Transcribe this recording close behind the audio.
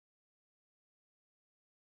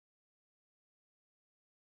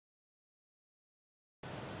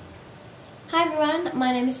Hi everyone,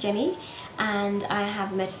 my name is Jenny and I have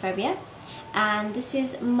emetophobia, and this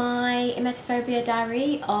is my emetophobia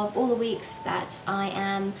diary of all the weeks that I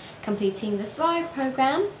am completing the Thrive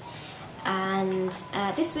program. And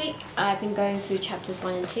this week I've been going through chapters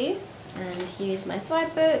 1 and 2, and here's my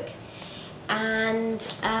Thrive book.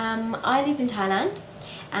 And I live in Thailand,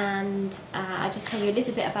 and I'll just tell you a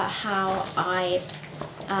little bit about how I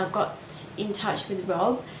got in touch with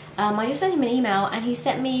Rob. I just sent him an email and he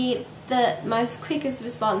sent me the most quickest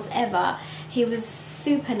response ever. He was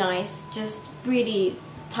super nice, just really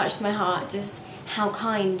touched my heart, just how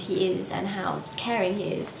kind he is and how just caring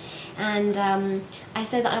he is. And I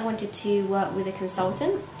said that I wanted to work with a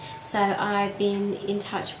consultant, so I've been in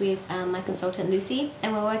touch with my consultant Lucy,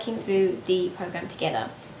 and we're working through the program together.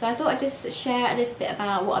 So I thought I'd just share a little bit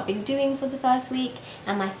about what I've been doing for the first week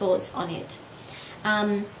and my thoughts on it.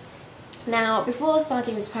 Now, before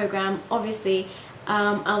starting this program, obviously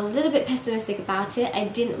I was a little bit pessimistic about it. I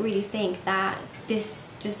didn't really think that this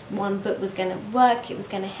just one book was going to work, it was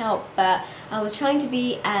going to help, but I was trying to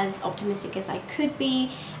be as optimistic as I could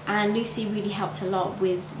be, and Lucy really helped a lot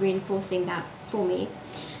with reinforcing that for me.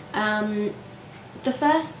 The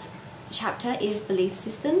first chapter is belief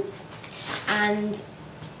systems, and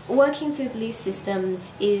working through belief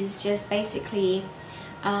systems is just basically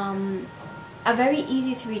a very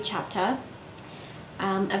easy to read chapter,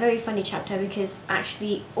 a very funny chapter, because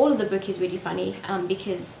actually all of the book is really funny,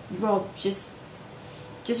 because Rob just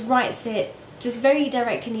writes it just very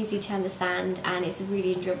direct and easy to understand, and it's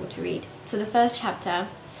really enjoyable to read. So the first chapter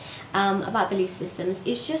about belief systems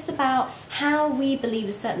is just about how we believe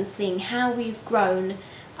a certain thing, how we've grown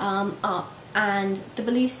up, and the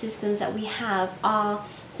belief systems that we have are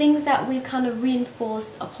things that we've kind of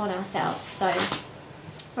reinforced upon ourselves. So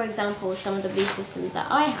for example, some of the belief systems that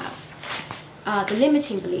I have, the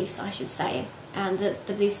limiting beliefs I should say, and the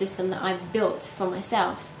belief system that I've built for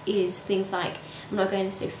myself is things like, I'm not going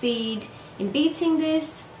to succeed in beating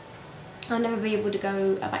this, I'll never be able to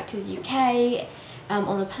go back to the UK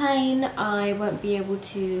on the plane, I won't be able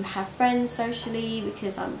to have friends socially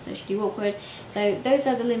because I'm socially awkward. So those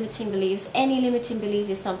are the limiting beliefs. Any limiting belief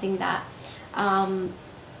is something that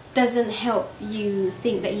doesn't help you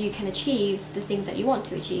think that you can achieve the things that you want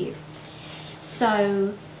to achieve.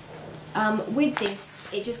 So with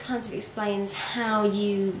this, it just kind of explains how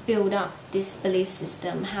you build up this belief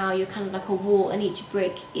system, how you're kind of like a wall and each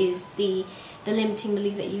brick is the limiting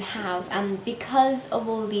belief that you have. And because of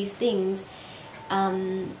all these things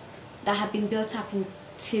that have been built up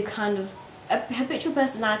into kind of a habitual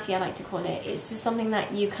personality, I like to call it, it's just something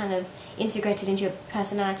that you kind of integrated into your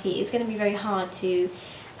personality. It's going to be very hard to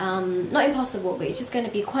not impossible, but it's just going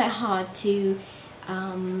to be quite hard to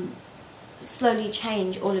slowly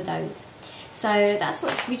change all of those. So that's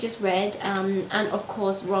what we just read, and of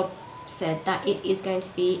course Rob said that it is going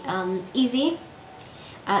to be easy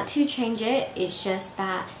to change it. It's just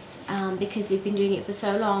that because we've been doing it for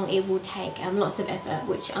so long, it will take lots of effort,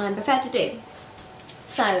 which I'm prepared to do.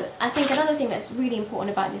 So I think another thing that's really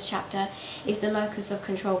important about this chapter is the locus of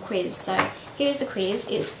control quiz. So here's the quiz.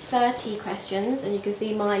 It's 30 questions, and you can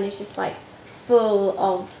see mine is just like full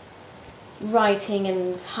of writing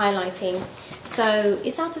and highlighting. So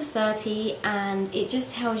it's out of 30, and it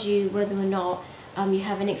just tells you whether or not you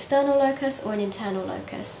have an external locus or an internal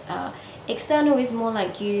locus. External is more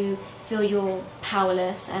like you feel you're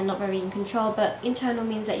powerless and not very in control, but internal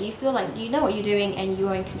means that you feel like you know what you're doing and you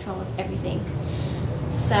are in control of everything.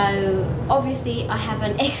 So obviously I have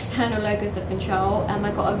an external locus of control.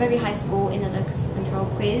 I got a very high score in the locus of control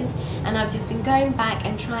quiz, and I've just been going back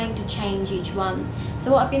and trying to change each one.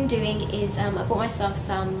 So what I've been doing is I bought myself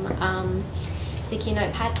some sticky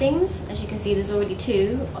notepad things. As you can see, there's already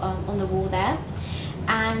 2 on the wall there,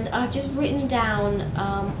 and I've just written down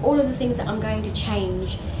all of the things that I'm going to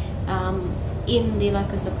change in the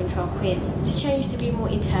locus of control quiz, to change to be more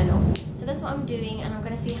internal. So that's what I'm doing, and I'm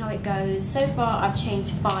going to see how it goes. So far I've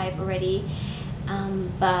changed 5 already,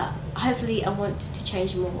 but hopefully I want to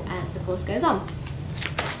change more as the course goes on.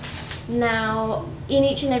 Now, in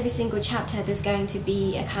each and every single chapter there's going to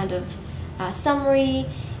be a kind of summary,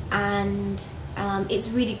 and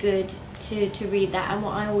it's really good to read that, and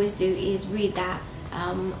what I always do is read that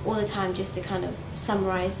all the time, just to kind of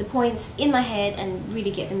summarize the points in my head and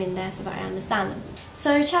really get them in there so that I understand them.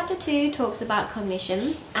 So chapter 2 talks about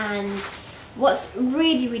cognition, and what's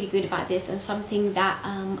really good about this, and something that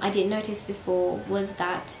I didn't notice before, was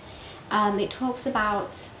that it talks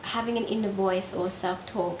about having an inner voice or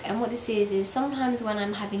self-talk. And what this is sometimes when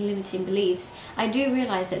I'm having limiting beliefs, I do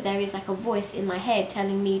realize that there is like a voice in my head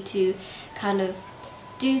telling me to kind of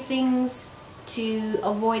do things to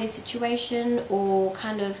avoid a situation, or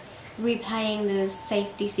kind of replaying the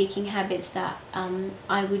safety-seeking habits that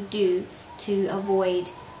I would do to avoid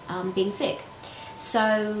being sick.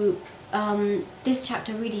 So this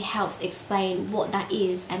chapter really helps explain what that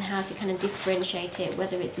is and how to kind of differentiate it,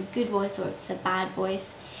 whether it's a good voice or it's a bad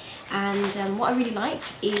voice. And what I really like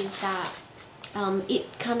is that it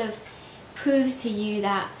kind of proves to you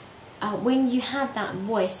that when you have that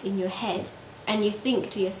voice in your head and you think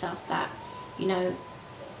to yourself that, you know,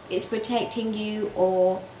 it's protecting you,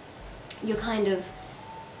 or you're kind of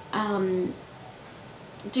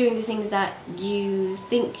doing the things that you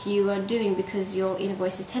think you are doing because your inner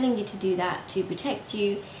voice is telling you to do that to protect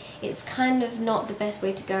you, it's kind of not the best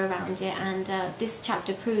way to go around it. And this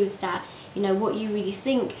chapter proves that, you know, what you really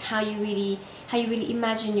think, how you really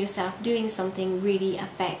imagine yourself doing something really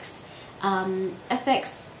affects everything.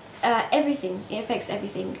 It affects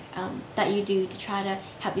everything that you do to try to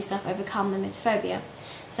help yourself overcome emetophobia.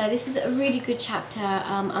 So this is a really good chapter.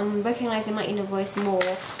 I'm recognizing my inner voice more,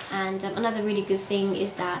 and another really good thing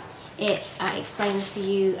is that it explains to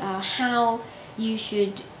you how you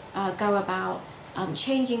should go about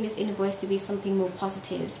changing this inner voice to be something more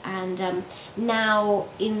positive. And now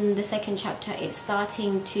in the second chapter, it's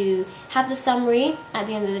starting to have the summary at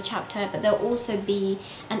the end of the chapter, but there'll also be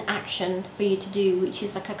an action for you to do, which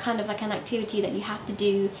is like a kind of like an activity that you have to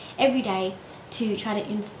do every day to try to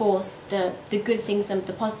enforce the good things and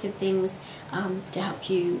the positive things to help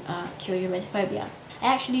you cure your emetophobia.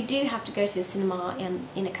 I actually do have to go to the cinema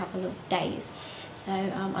in a couple of days, so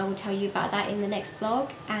I will tell you about that in the next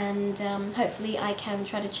vlog, and hopefully I can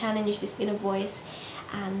try to challenge this inner voice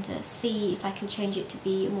and see if I can change it to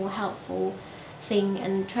be a more helpful thing,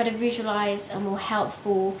 and try to visualize a more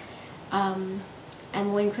helpful and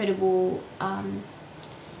more incredible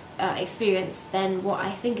experience than what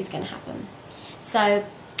I think is going to happen. So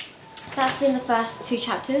that's been the first 2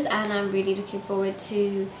 chapters, and I'm really looking forward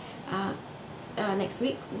to next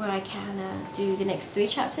week, where I can do the next 3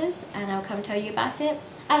 chapters, and I'll come and tell you about it.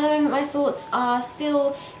 At the moment my thoughts are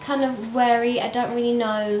still kind of wary. I don't really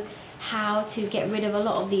know how to get rid of a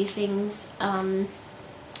lot of these things,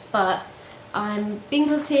 but I'm being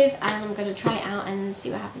positive and I'm going to try it out and see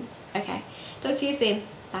what happens. Okay, talk to you soon.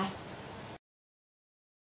 Bye.